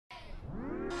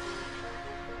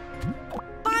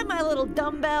Bye, my little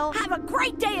dumbbell. Have a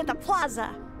great day at the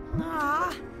plaza.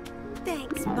 Aw,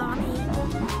 thanks, Mommy.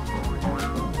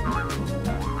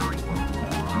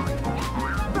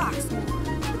 Boxmore.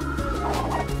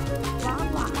 Blah,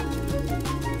 blah.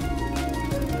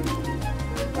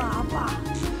 Blah, blah.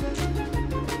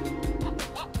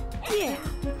 Yeah.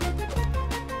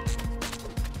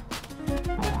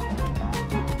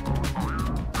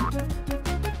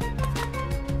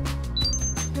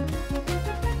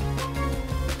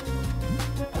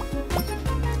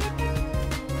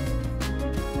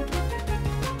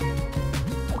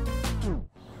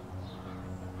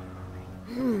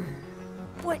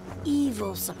 What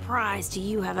evil surprise do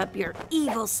you have up your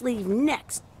evil sleeve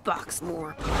next,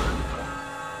 Boxmore?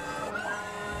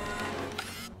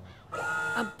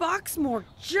 A Boxmore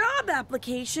job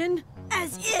application?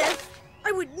 As if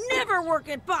I would never work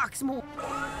at Boxmore.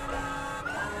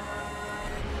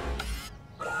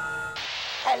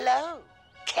 Hello,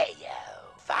 K.O.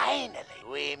 Finally,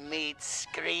 we meet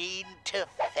screen to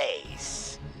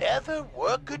face. Never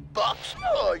work at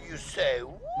Boxmore, you say?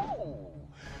 Ooh.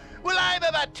 Well, I'm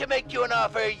about to make you an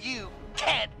offer you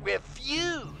can't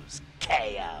refuse,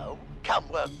 K.O. Come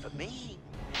work for me,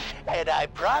 and I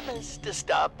promise to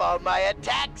stop all my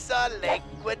attacks on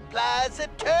Lakewood Plaza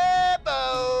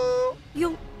Turbo.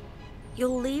 You'll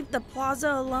leave the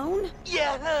plaza alone?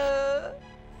 Yeah.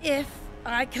 If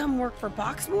I come work for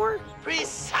Boxmore?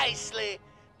 Precisely.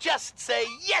 Just say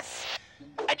yes,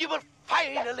 and you will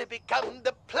finally become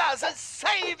the plaza's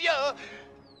savior.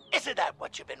 Isn't that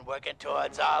what you've been working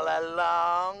towards all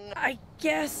along? I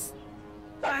guess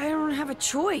I don't have a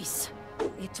choice.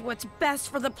 It's what's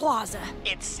best for the plaza.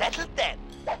 It's settled then.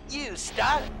 You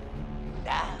start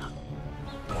now.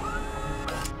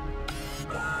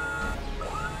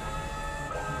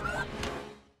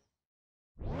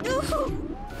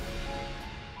 Ooh!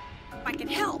 I can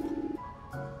help.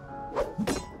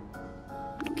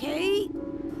 Okay.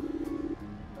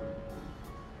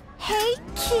 Hey,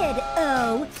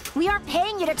 kid-o! We aren't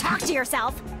paying you to talk to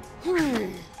yourself.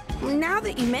 Now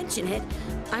that you mention it,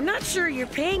 I'm not sure you're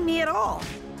paying me at all.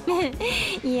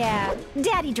 Yeah,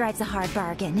 Daddy drives a hard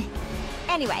bargain.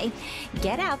 Anyway,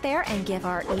 get out there and give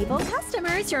our evil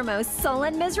customers your most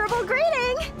sullen, miserable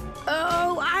greeting.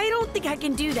 Oh, I don't think I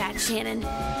can do that, Shannon.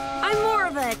 I'm more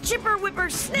of a chipper, whipper,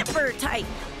 snipper type.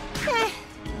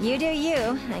 You do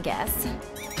you, I guess.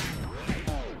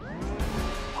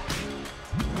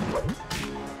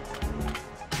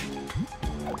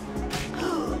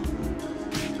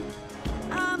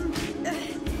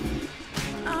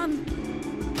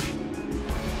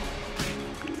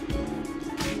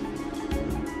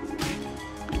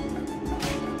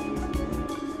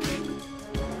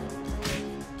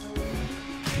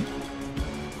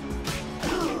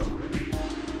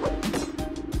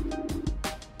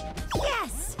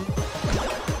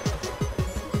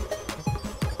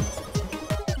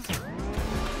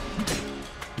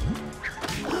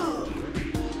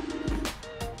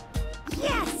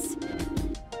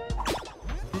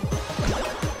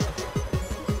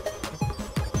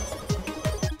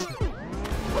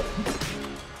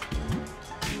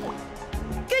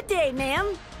 Hey,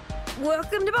 ma'am.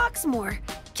 Welcome to Boxmore.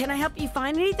 Can I help you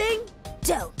find anything?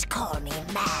 Don't call me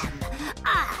ma'am.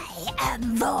 I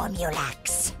am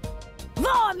Vormulax.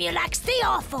 Vormulax the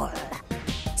Awful.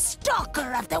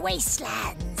 Stalker of the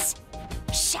Wastelands.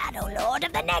 Shadow Lord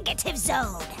of the Negative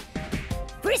Zone.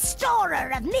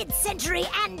 Restorer of mid-century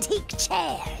antique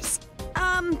chairs.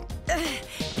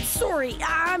 Sorry,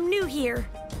 I'm new here.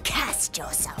 Cast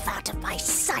yourself out of my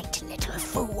sight, little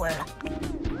fool.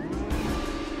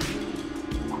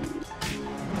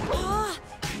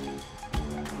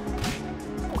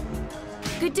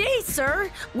 Good day, sir.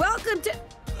 Welcome to...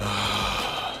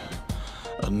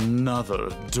 Another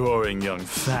adoring young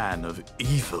fan of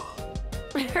evil.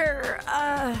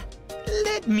 Let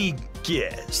me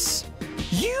guess.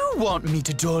 You want me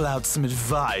to dole out some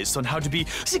advice on how to be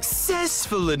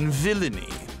successful in villainy?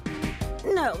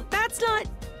 No, that's not...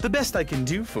 The best I can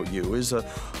do for you is a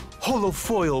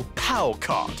holofoil POW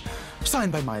card,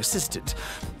 signed by my assistant.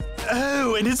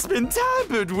 Oh, and it's been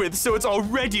tampered with, so it's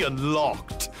already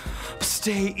unlocked.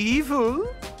 Stay evil.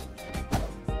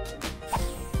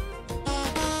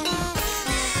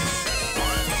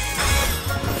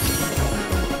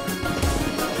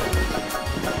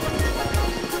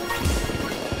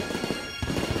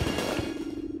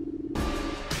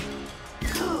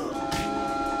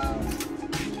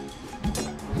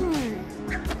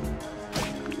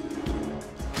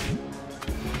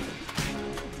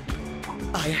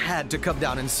 I had to come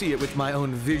down and see it with my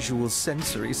own visual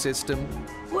sensory system.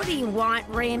 What do you want,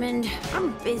 Raymond?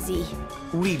 I'm busy.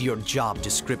 Read your job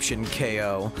description,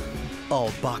 KO. All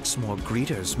Boxmore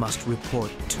greeters must report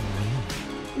to me.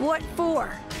 What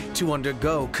for? To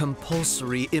undergo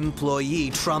compulsory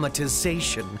employee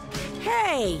traumatization.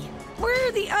 Hey! Where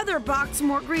are the other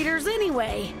Boxmore greeters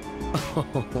anyway?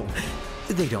 Oh,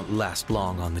 they don't last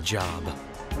long on the job.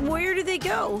 Where do they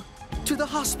go? To the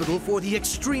hospital for the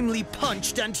extremely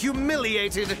punched and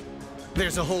humiliated.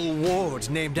 There's a whole ward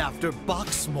named after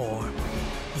Boxmore.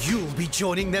 You'll be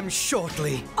joining them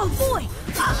shortly. Oh boy!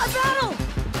 A battle!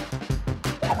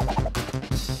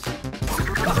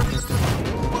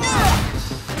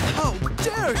 How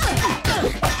dare you!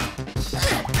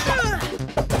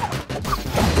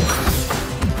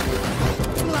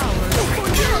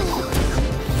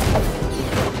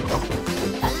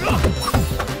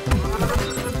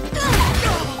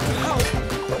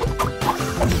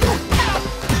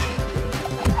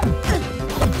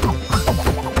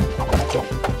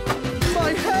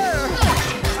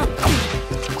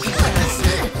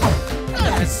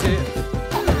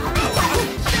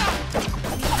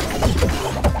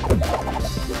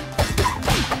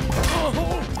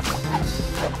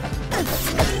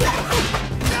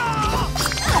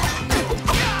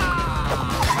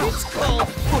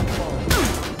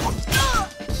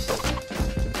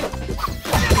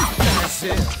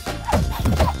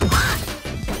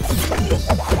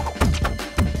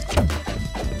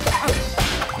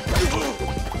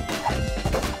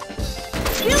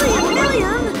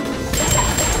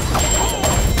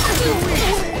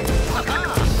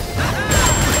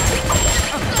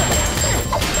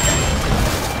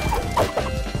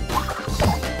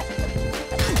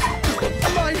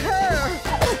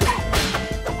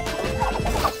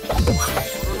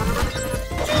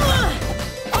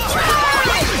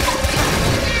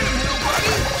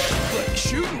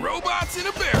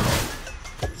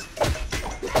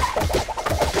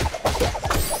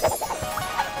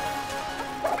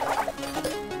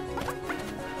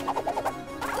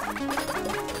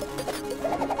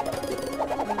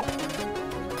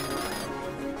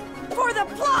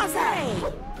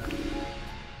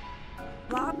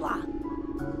 Blah, blah.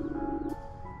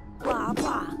 Blah,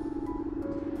 blah.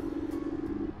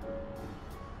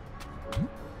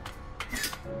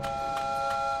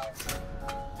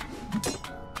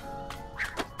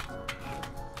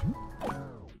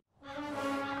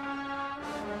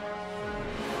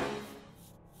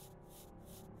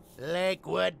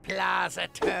 Lakewood Plaza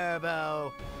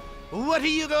Turbo. What are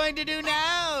you going to do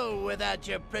now without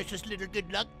your precious little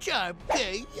good luck charm,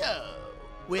 KO?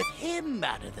 With him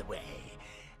out of the way,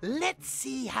 let's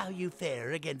see how you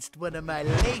fare against one of my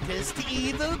latest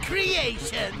evil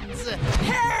creations.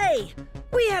 Hey!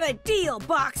 We had a deal,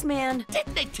 Boxman.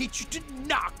 Didn't they teach you to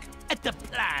knock at the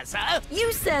plaza?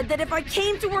 You said that if I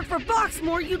came to work for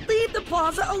Boxmore, you'd leave the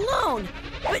plaza alone.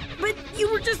 But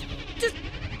you were just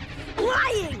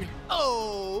lying.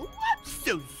 Oh, I'm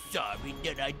so sorry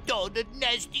that I told a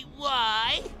nasty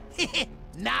why.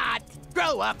 Not.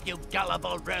 Grow up, you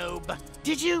gullible rube.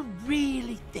 Did you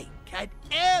really think I'd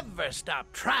ever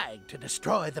stop trying to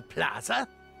destroy the plaza?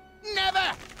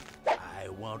 Never! I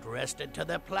won't rest until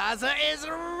the plaza is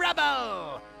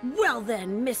rubble! Well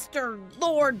then, Mr.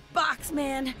 Lord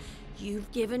Boxman, you've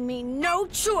given me no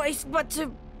choice but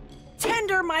to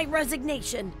tender my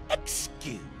resignation.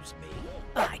 Excuse me?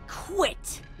 I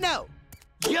quit. No,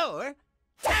 you're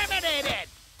terminated!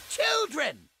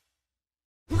 Children!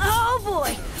 Oh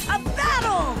boy, a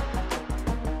battle!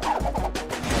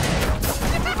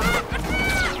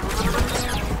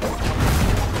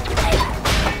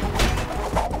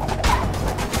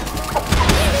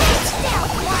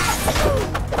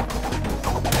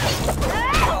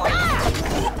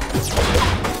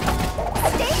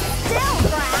 Stay still,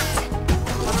 brat!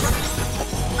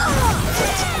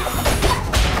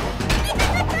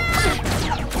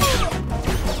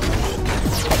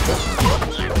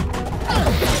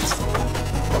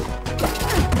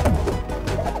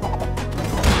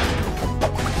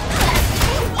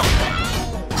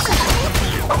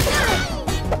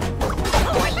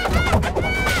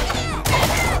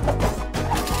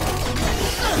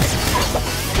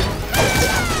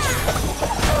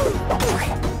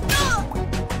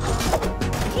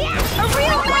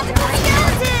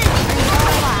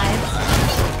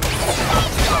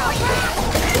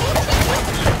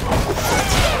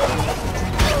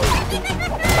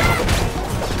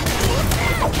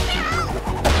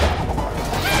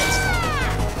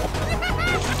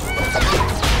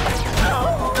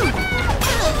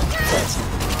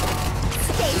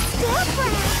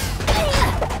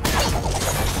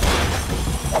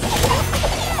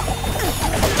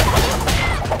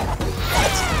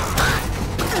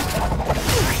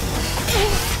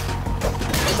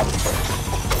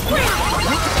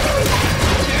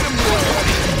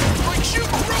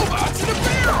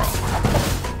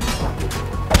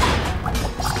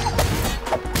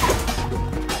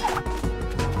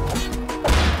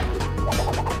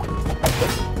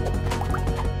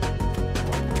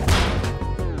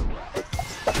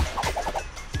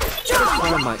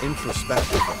 on my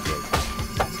introspective update.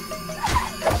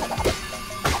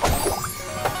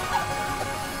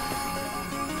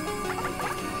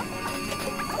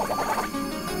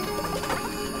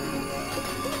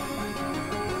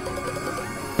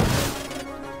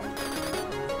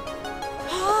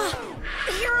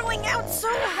 Heroing out so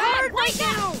hard right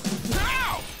now!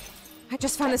 I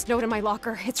just found this note in my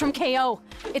locker. It's from KO.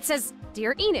 It says,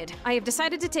 "Dear Enid, I have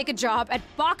decided to take a job at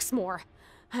Boxmore.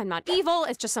 I'm not evil,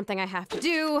 it's just something I have to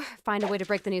do. Find a way to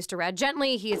break the news to Rad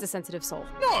gently. He is a sensitive soul."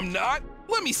 No, I'm not.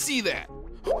 Let me see that.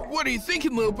 What are you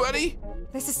thinking, little buddy?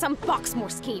 This is some Boxmore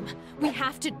scheme. We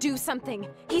have to do something.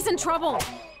 He's in trouble.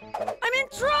 I'm in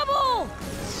trouble!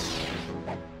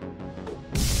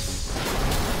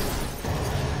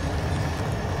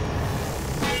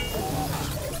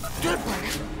 Good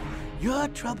work. Your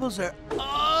troubles are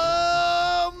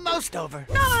almost over.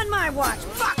 Not on my watch,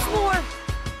 Boxmore!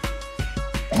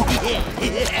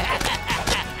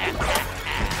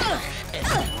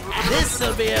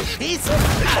 This'll be a piece of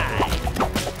pie.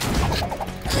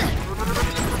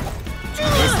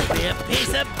 This'll be a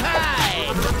piece of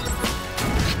pie.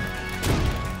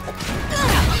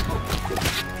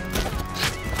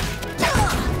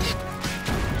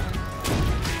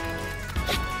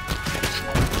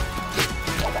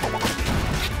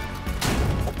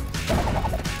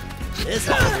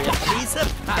 This'll be a piece of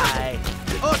pie.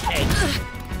 Okay.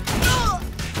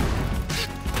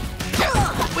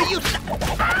 Will you stop?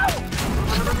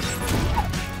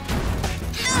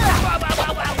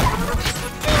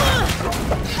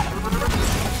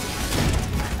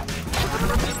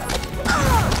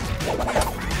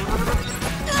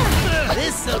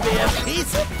 This'll be a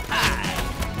piece of pie.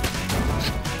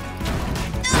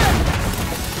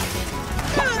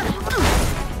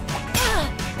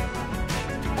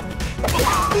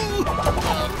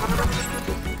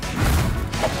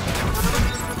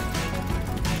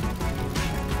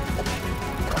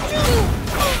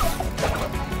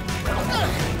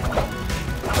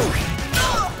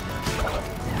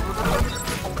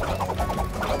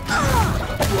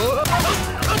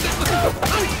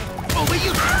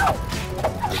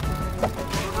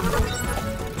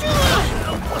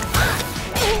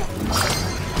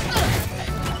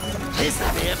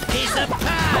 This'll be a piece of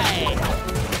pie.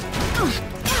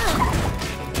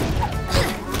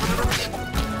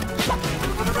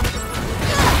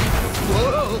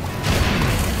 Whoa!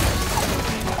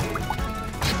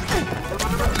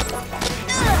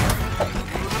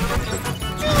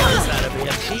 This ought to be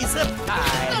a piece of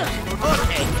pie.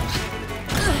 Okay.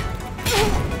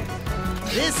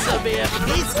 This'll be a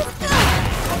piece of pie.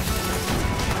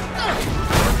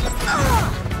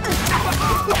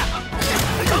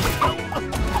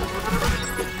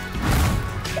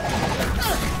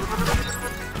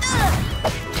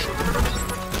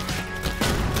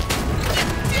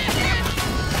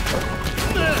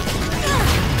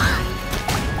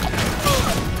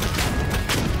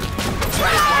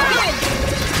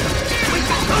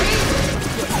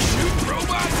 Shoot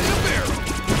robots in a barrel.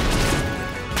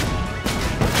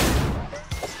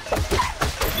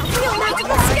 Real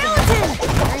magical skeleton!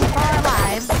 Very far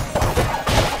alive.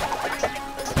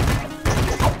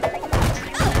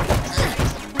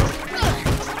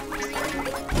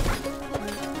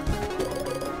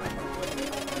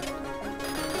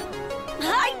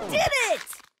 I did it!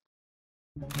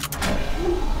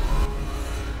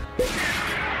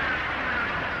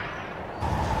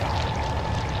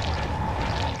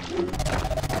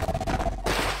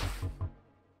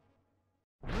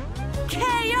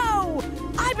 KO!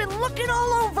 I've been looking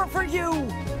all over for you!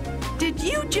 Did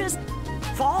you just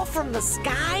fall from the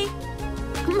sky?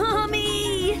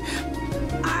 Mommy!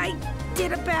 I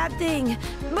did a bad thing,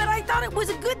 but I thought it was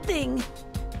a good thing.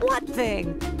 What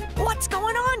thing? What's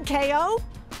going on, KO?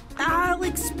 I'll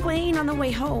explain on the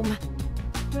way home.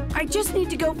 I just need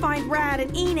to go find Rad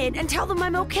and Enid and tell them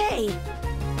I'm okay.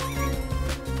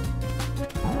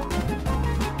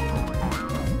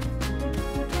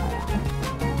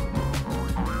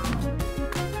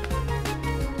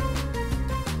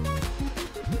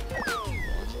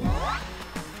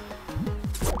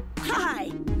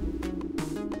 Hi!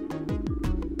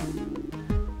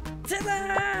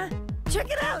 Ta-da! Check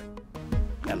it out!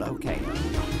 Hello, Kay.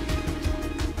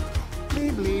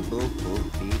 Bleep, bleep, boop,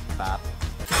 boop, beep, bop.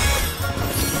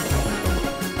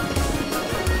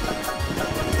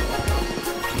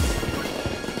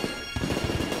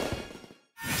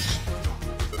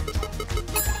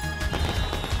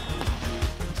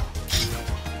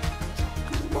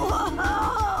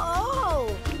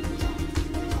 Whoa!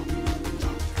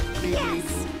 Beep,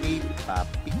 Yes! beep, beep, bop,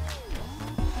 beep.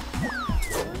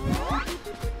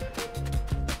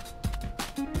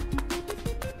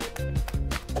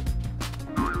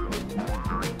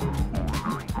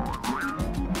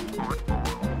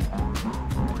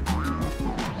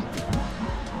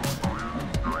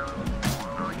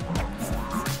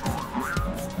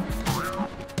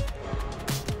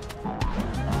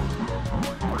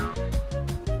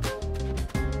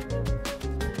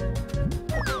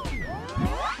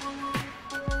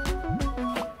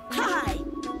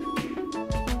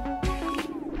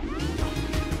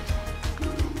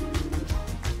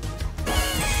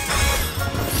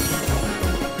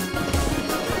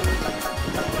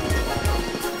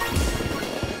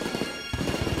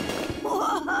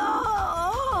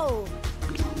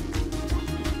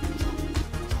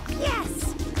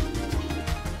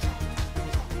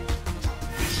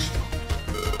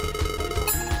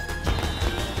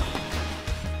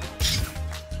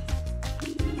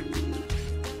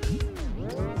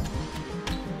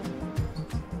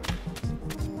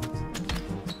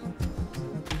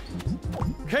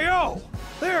 KO!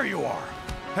 There you are!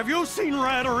 Have you seen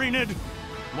Rad or Enid?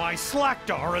 My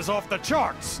Slackdar is off the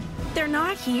charts! They're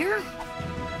not here?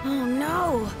 Oh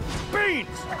no. Beans!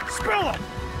 Spill them!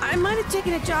 I might have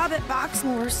taken a job at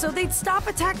Boxmoor so they'd stop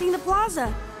attacking the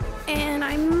plaza. And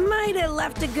I might have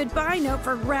left a goodbye note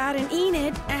for Rad and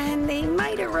Enid, and they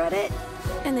might have read it.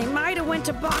 And they might have went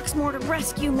to Boxmoor to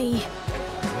rescue me.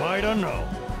 Might have known.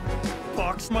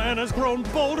 Boxman has grown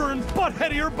bolder and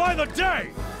butt-headier by the day!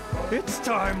 It's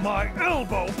time my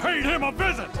elbow paid him a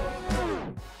visit!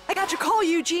 I got your call,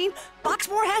 Eugene.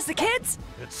 Boxmoor has the kids?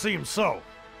 It seems so.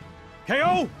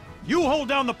 KO, you hold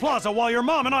down the plaza while your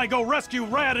mom and I go rescue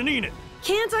Rad and Enid.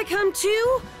 Can't I come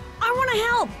too? I want to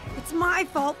help. It's my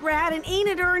fault Rad and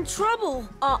Enid are in trouble.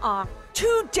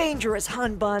 Too dangerous,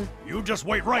 hun bun. You just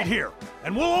wait right here,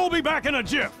 and we'll all be back in a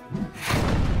jiff.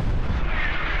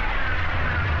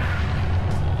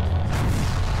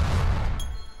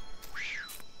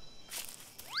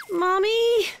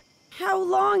 Mommy, how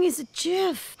long is a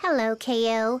jiff? Hello,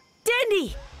 KO.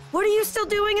 Dendy, what are you still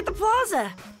doing at the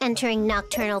plaza? Entering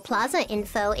Nocturnal Plaza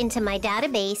info into my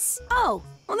database. Oh,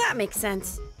 well that makes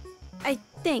sense. I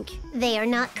think. They are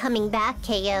not coming back,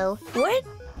 KO. What?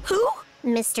 Who?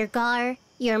 Mr. Gar,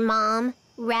 your mom,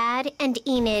 Rad, and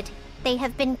Enid. They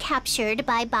have been captured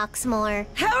by Boxmoor.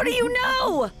 How do you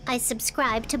know? I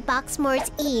subscribe to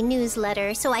Boxmoor's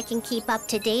e-newsletter so I can keep up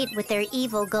to date with their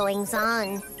evil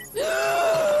goings-on.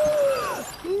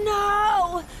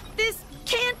 No! This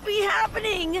can't be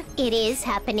happening! It is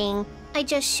happening. I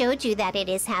just showed you that it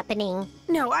is happening.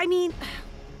 No, I mean...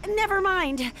 Never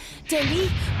mind.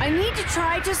 Dendy, I need to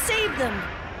try to save them.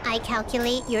 I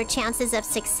calculate your chances of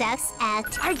success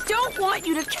at... I don't want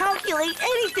you to calculate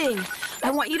anything!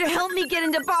 I want you to help me get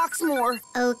into Boxmoor.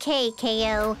 Okay,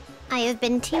 KO. I have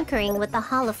been tinkering with the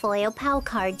holofoil POW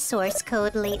card source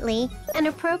code lately and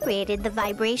appropriated the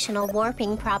vibrational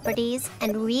warping properties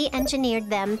and re-engineered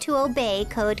them to obey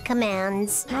code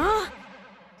commands. Huh?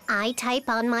 I type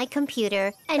on my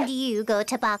computer and you go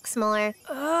to Boxmoor.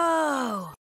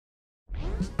 Oh.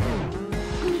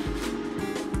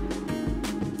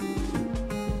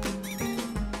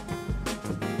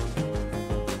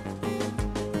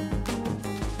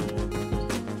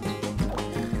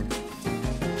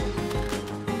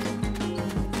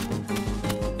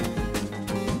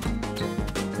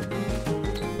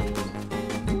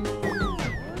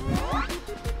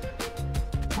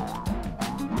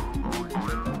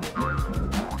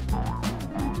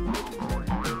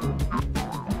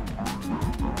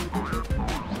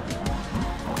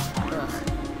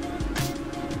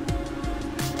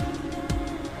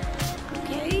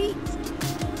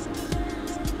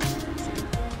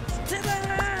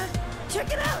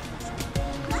 Check it out!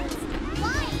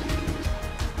 Why?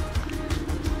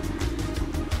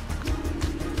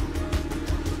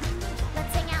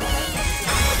 Let's hang out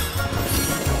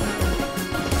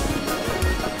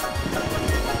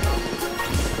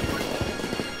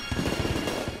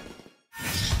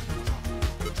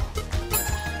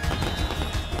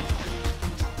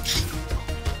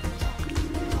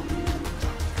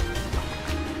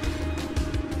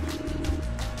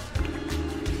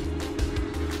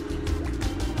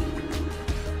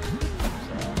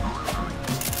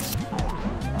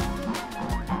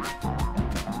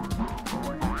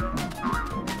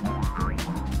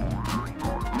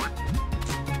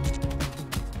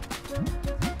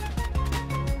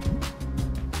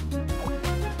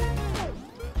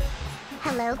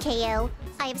Hello, KO.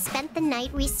 I have spent the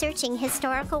night researching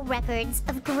historical records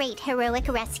of great heroic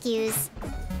rescues.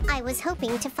 I was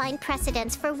hoping to find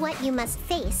precedents for what you must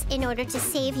face in order to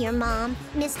save your mom,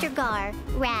 Mr. Gar,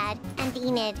 Rad, and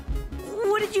Enid.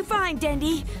 What did you find,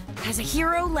 Dendy? Has a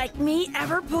hero like me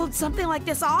ever pulled something like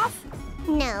this off?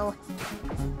 No.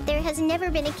 There has never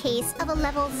been a case of a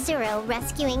level 0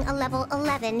 rescuing a level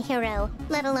 11 hero,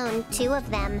 let alone 2 of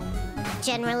them.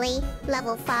 Generally,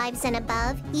 level 5s and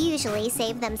above usually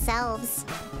save themselves.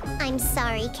 I'm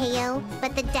sorry, KO,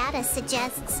 but the data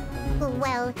suggests...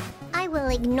 Well, I will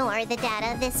ignore the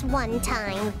data this one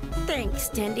time. Thanks,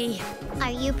 Dendy.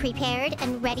 Are you prepared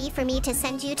and ready for me to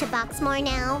send you to Boxmoor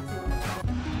now?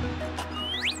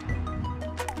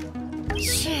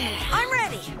 I'm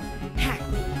ready! Hack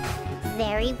me.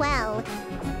 Very well.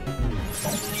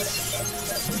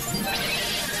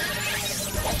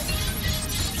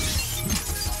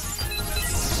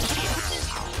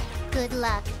 Good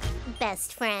luck,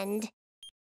 best friend.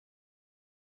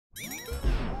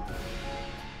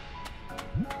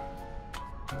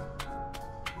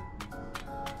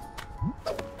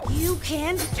 You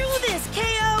can do this,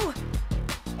 KO!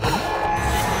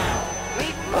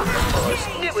 Meet Boxmoor's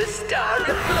newest star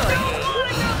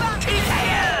employee,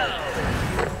 TKO!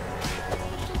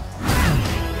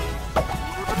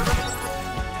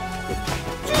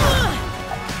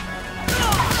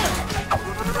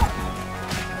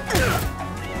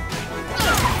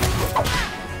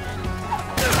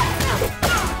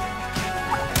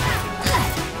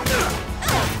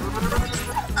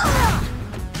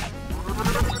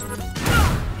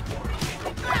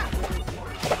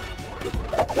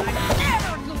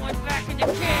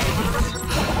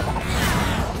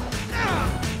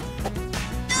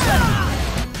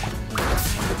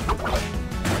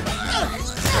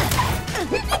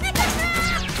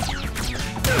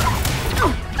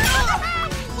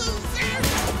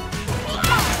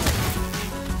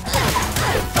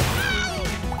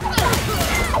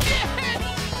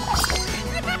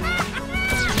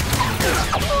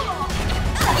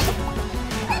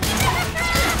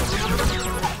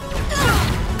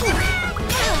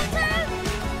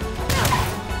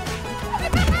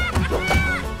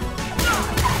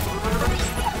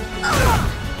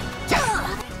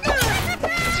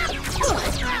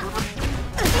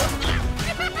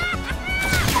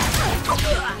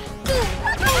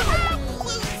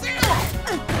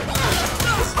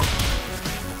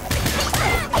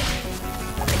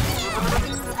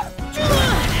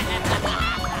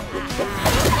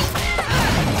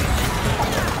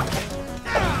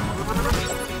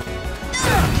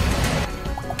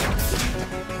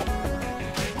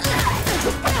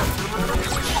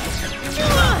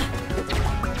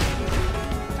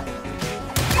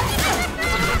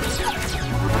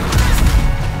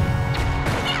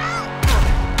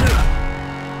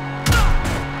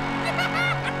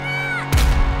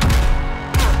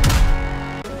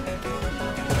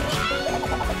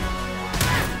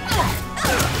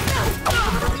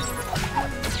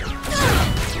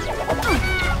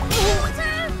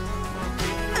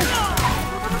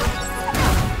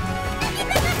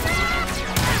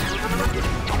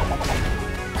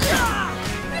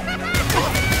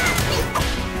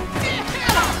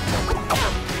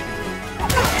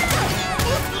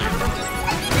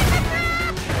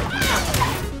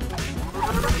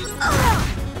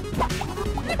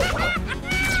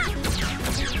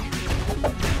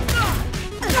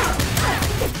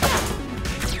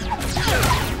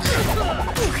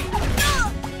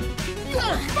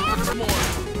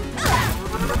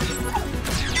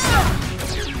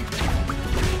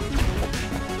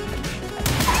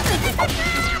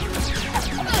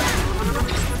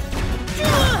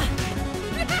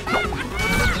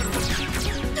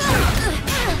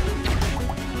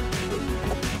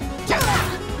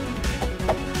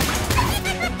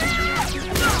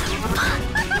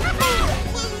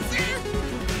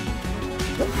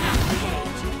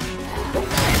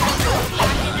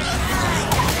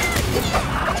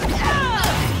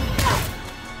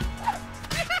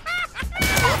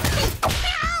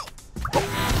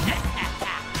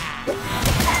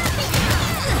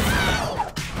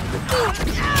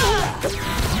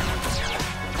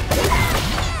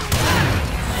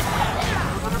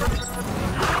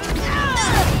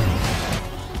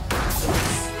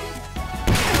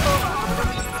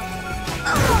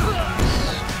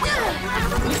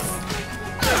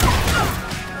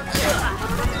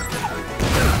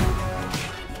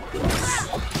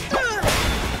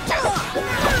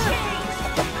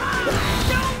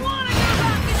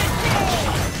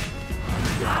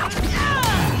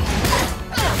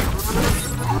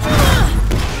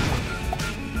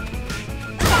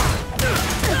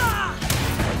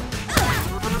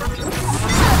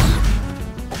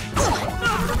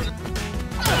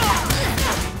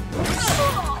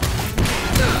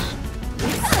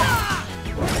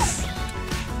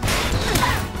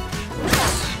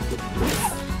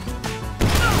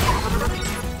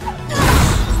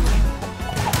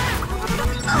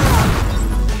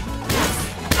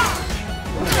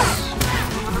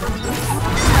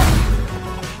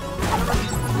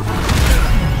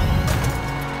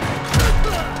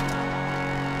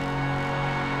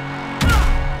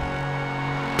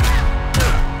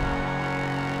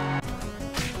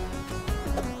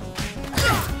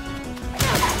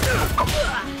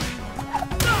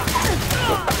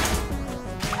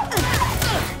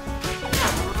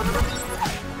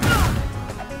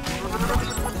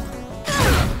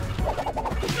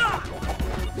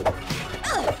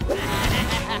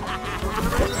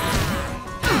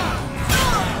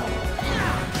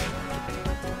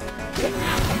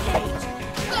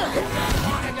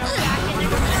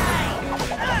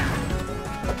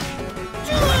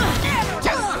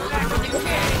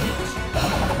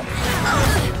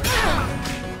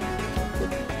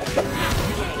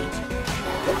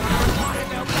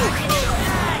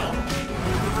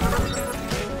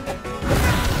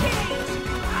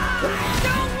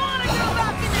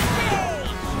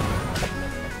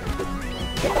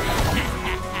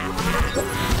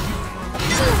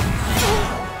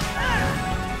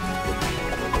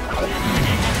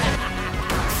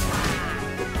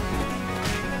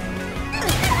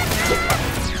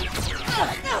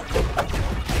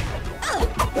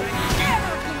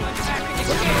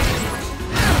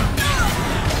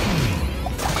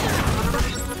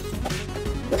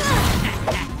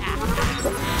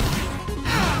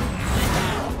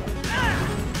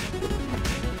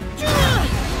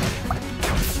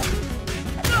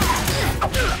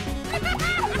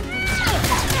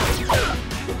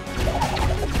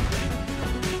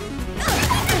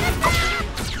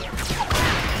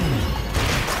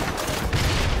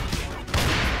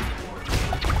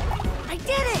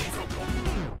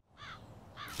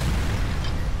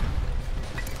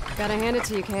 Gotta hand it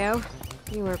to you, KO.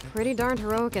 You were pretty darn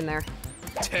heroic in there.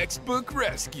 Textbook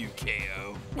rescue,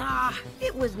 KO. Nah,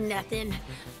 it was nothing.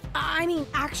 I mean,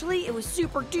 actually, it was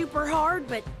super duper hard,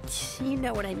 but you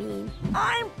know what I mean.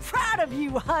 I'm proud of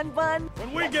you, Hun Bun.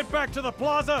 When we get back to the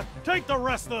plaza, take the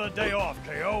rest of the day off,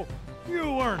 KO.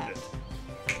 You earned it.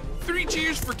 3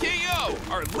 cheers for KO,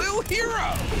 our little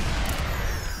hero!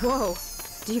 Whoa,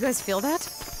 do you guys feel that?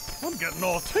 I'm getting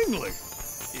all tingly.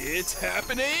 It's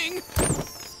happening!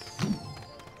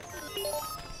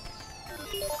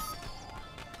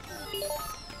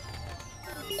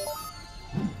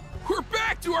 We're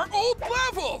back to our old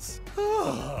levels!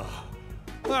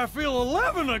 I feel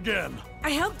 11 again.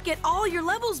 I helped get all your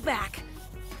levels back.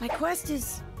 My quest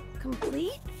is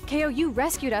complete? KO, you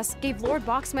rescued us, gave Lord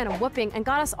Boxman a whooping, and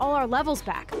got us all our levels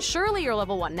back. Surely you're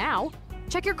level 1 now.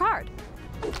 Check your card.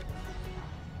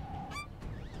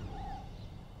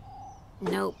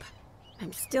 Nope.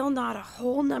 I'm still not a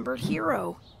whole numbered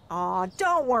hero. Aw,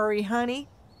 don't worry, honey.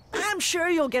 I'm sure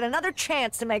you'll get another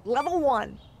chance to make level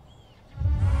 1.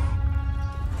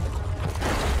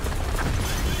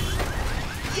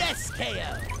 Yes,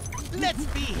 KO. Let's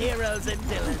be heroes and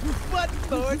villains one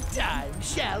more time,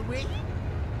 shall we?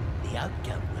 The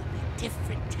outcome will be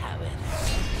different, however.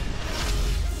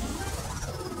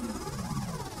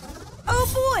 Oh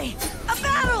boy! A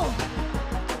battle!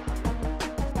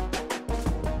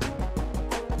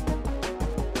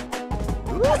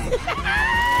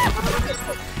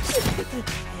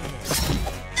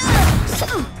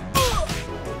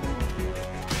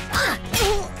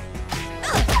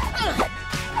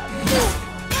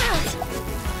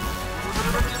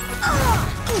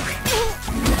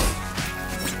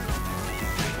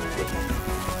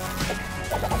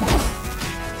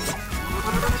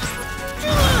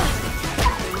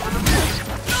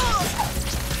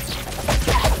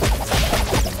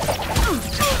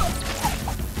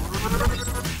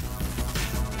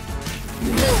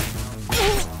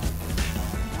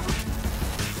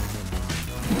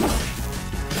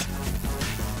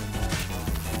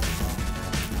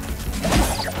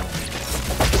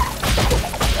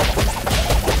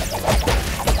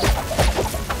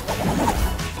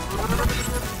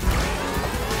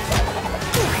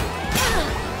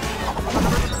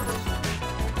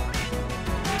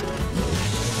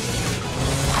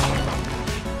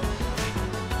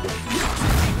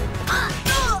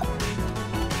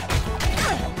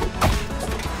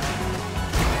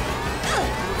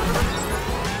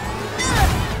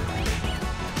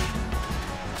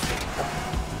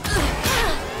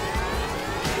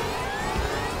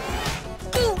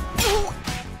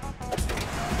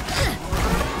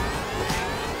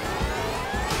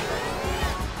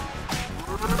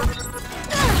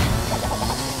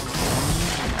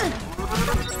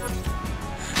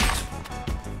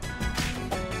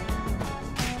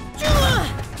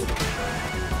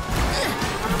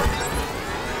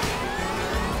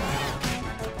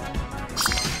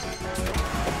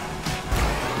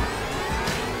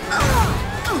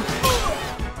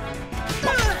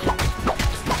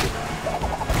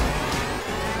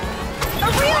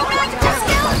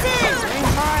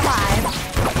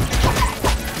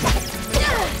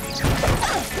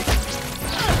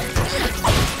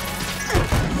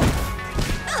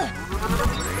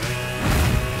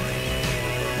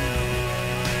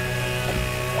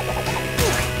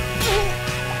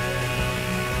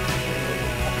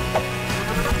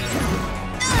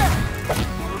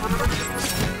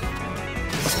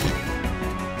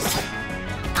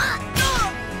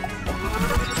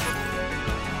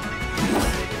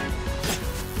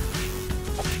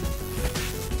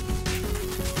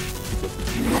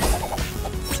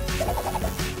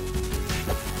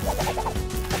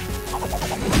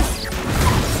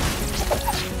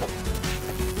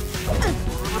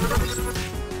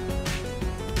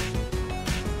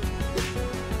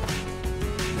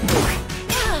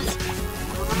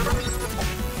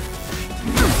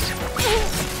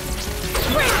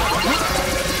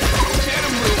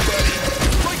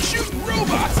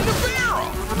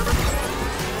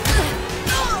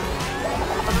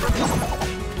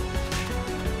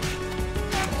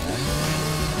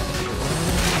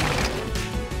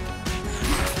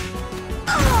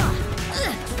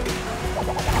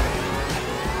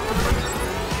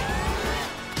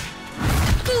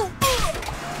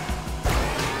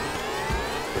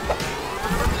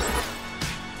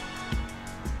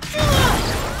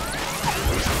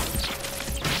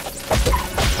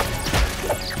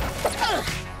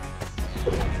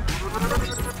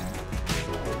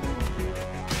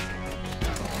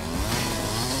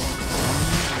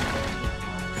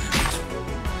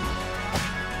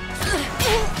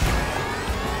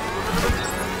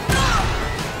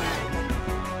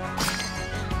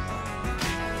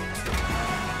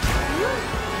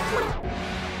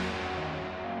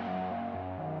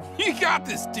 got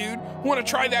this, dude. Want to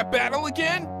try that battle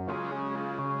again?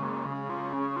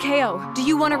 KO, do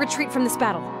you want to retreat from this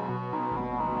battle?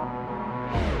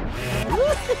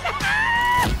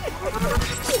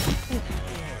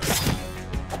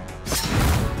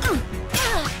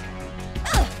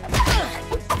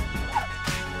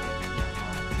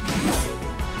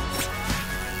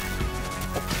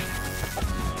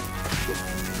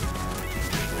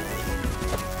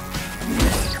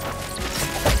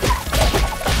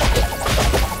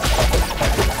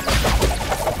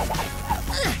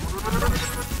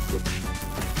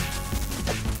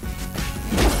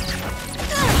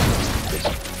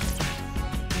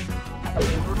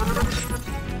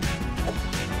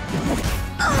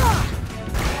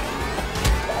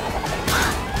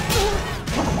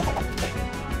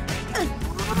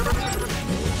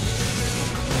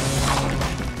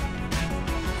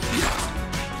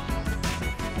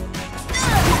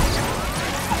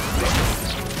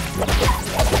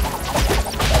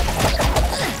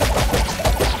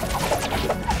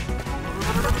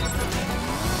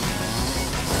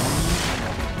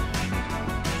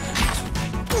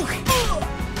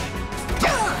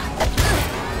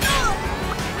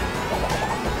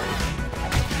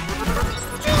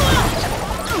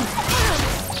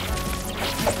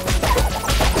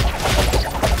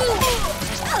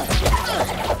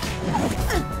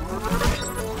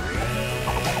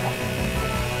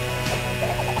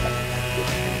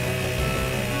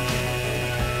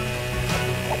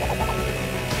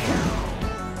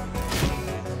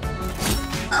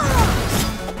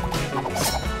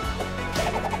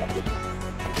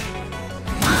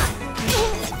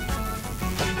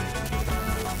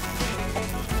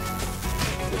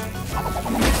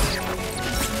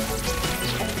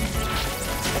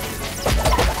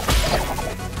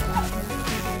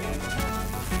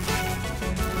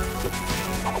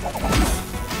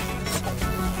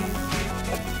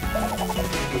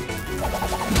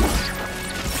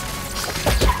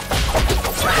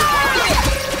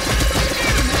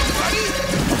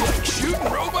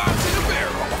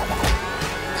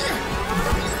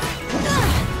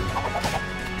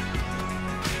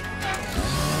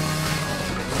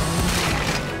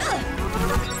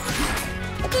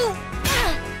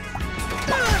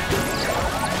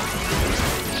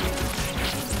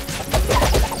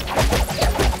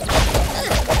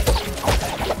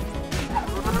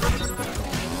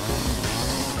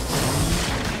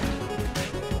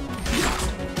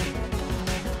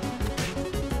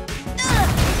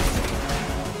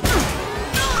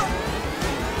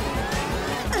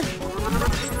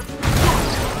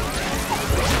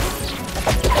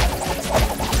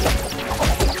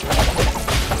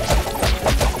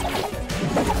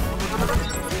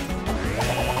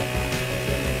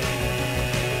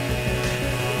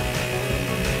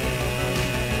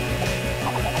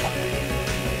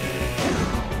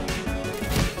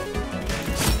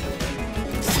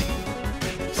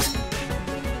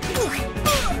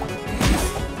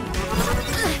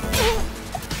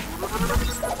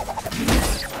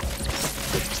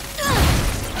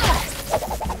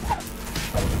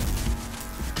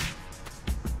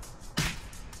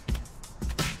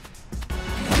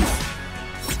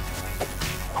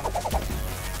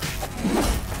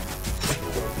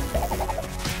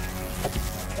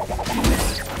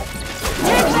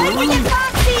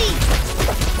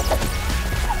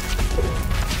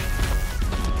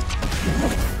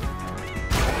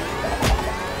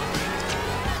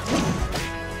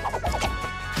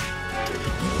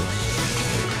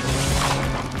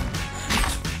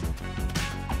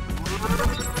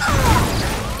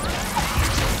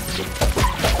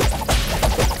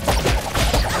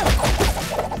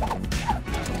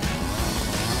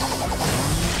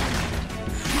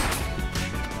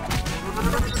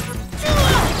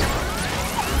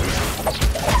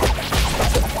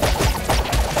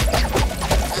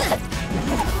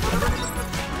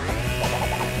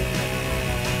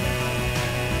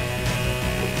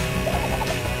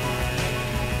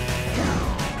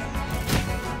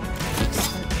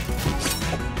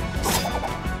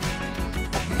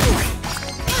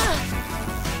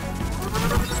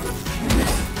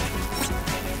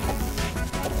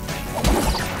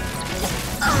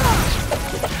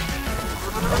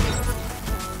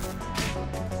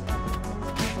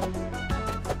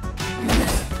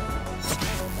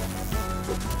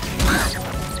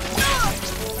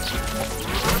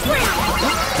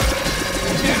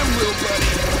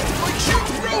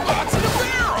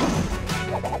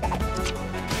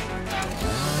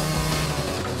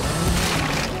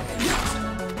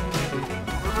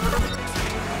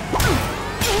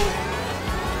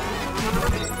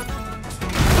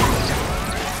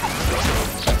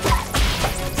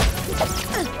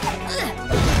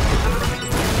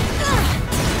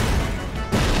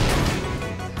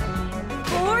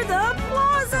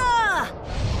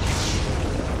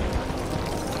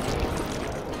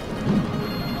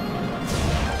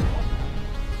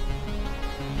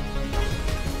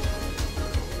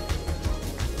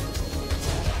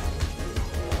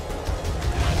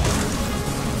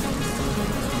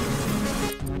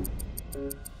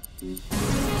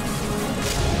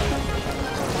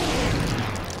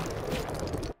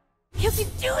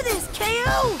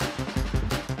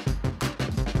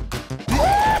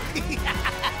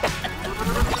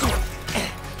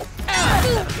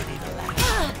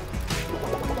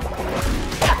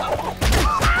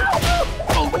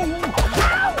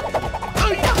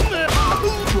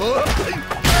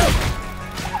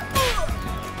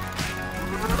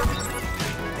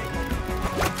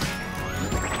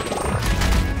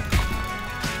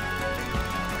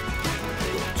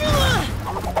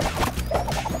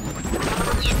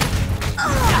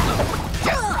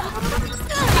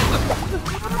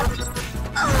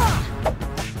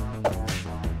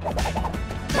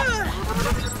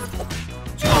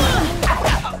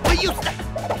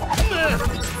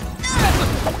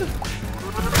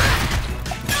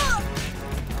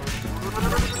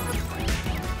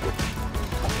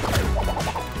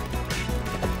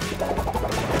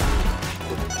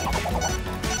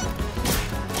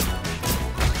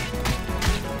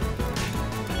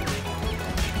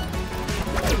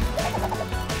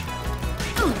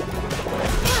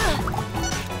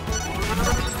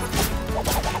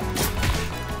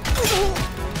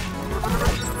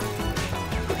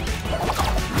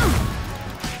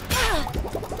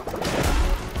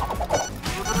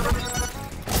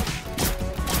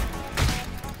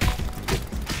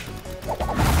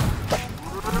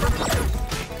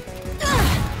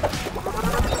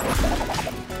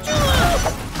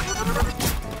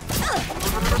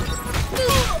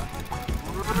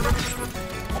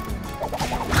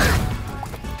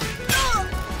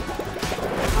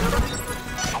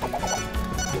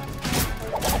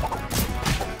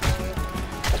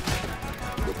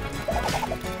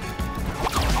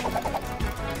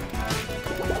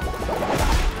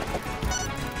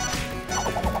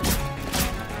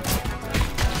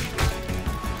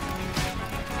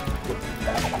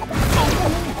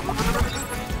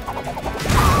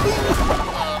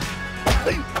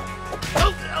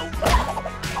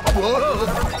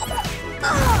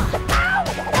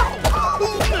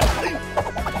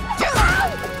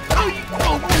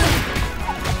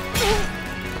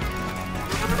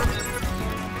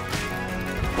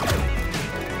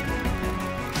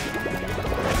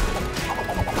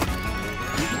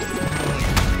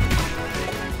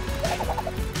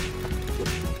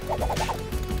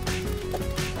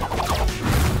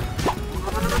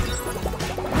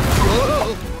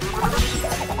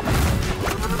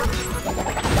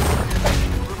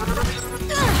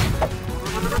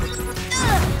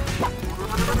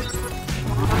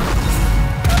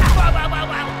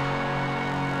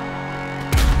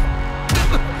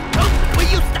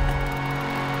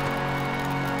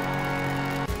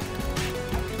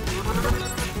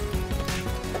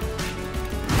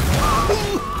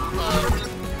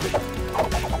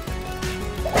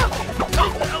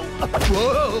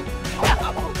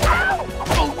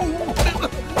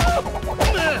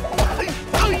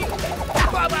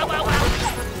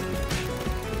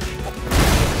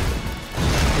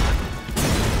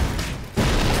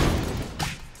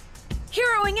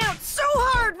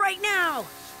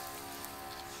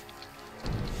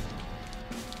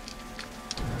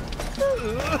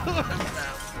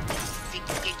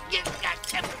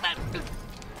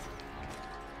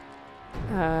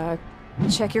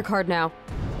 Check your card now.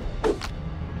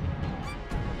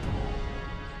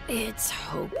 It's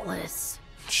hopeless.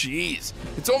 Jeez,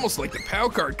 it's almost like the POW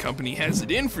card company has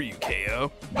it in for you,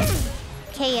 KO.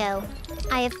 KO,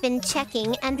 I have been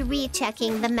checking and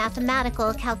rechecking the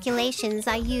mathematical calculations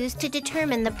I used to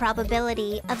determine the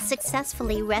probability of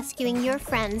successfully rescuing your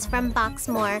friends from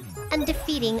Boxmore and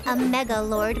defeating a Mega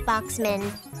Lord Boxman.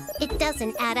 It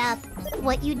doesn't add up.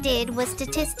 What you did was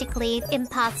statistically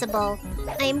impossible.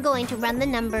 I am going to run the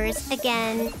numbers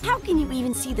again. How can you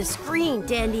even see the screen,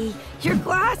 Dandy? Your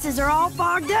glasses are all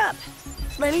fogged up.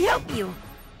 Let me help you.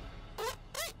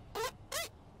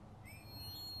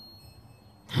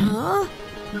 Huh?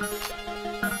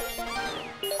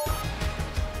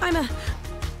 I'm a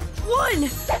 1!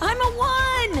 I'm a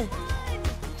 1!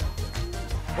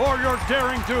 For your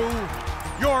daring do,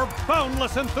 your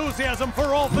boundless enthusiasm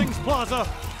for all things Plaza,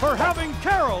 for having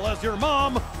Carol as your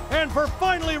mom, and for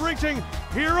finally reaching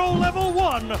Hero Level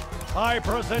 1, I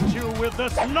present you with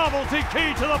this novelty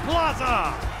key to the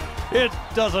Plaza! It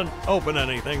doesn't open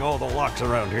anything. All the locks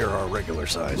around here are regular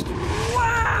sized.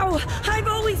 Wow! I've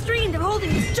always dreamed of holding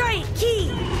this giant key!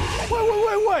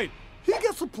 Wait! He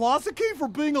gets the Plaza key for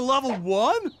being a level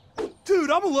 1?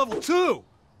 Dude, I'm a level 2!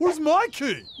 Where's my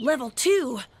key? Level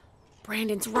 2?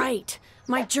 Brandon's right.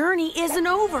 My journey isn't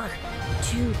over.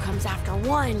 2 comes after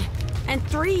 1, and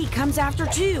 3 comes after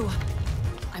 2.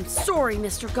 I'm sorry,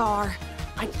 Mr. Gar.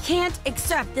 I can't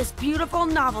accept this beautiful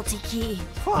novelty key.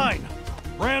 Fine.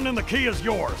 Brandon, the key is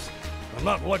yours. I'm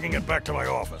not lugging it back to my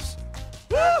office.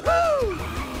 Woohoo!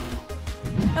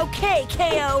 Okay,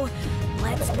 KO.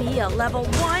 Let's be a level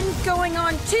 1 going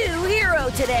on 2 hero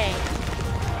today.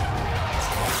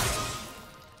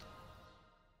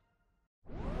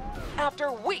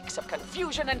 After weeks of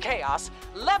confusion and chaos,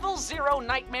 Level 0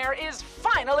 Nightmare is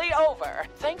finally over,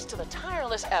 thanks to the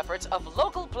tireless efforts of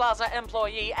local Plaza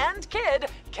employee and kid,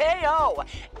 KO.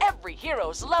 Every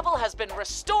hero's level has been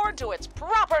restored to its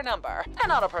proper number.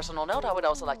 And on a personal note, I would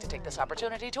also like to take this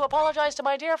opportunity to apologize to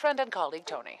my dear friend and colleague,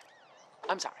 Tony.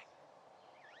 I'm sorry.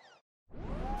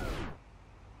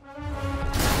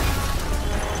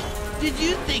 Did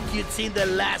you think you'd seen the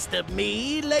last of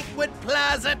me, Lakewood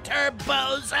Plaza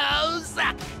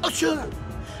Turbozos? Oh, sure.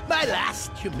 My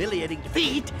last humiliating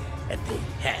defeat at the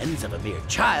hands of a mere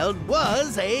child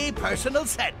was a personal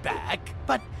setback.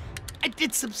 But I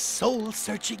did some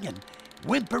soul-searching and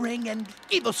whimpering and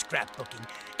evil scrapbooking.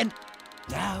 And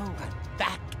now I'm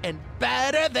back and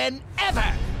better than ever.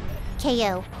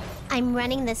 KO, I'm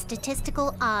running the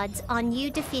statistical odds on you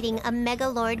defeating a Mega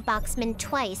Lord Boxman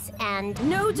twice and...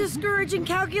 No discouraging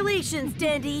calculations,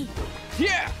 Dandy.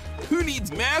 Yeah, who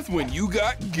needs math when you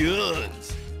got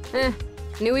guns?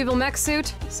 New evil mech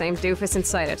suit, same doofus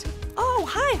inside it. Oh,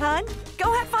 hi, hon.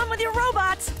 Go have fun with your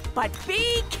robots, but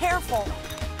be careful.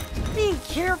 Being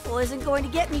careful isn't going to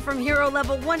get me from hero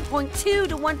level 1.2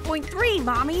 to 1.3,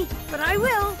 Mommy, but I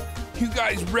will. You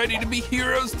guys ready to be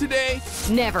heroes today?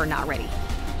 Never not ready.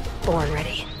 Born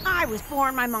ready. I was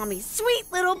born my mommy's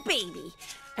sweet little baby.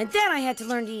 And then I had to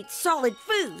learn to eat solid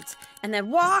foods, and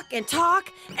then walk and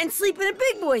talk and sleep in a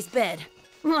big boy's bed.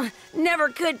 Never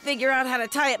could figure out how to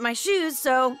tie up my shoes,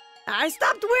 so I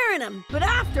stopped wearing them. But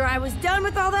after I was done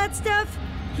with all that stuff,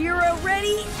 hero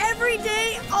ready every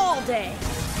day, all day.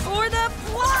 For the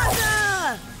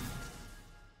Plaza!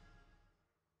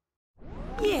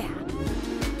 Yeah,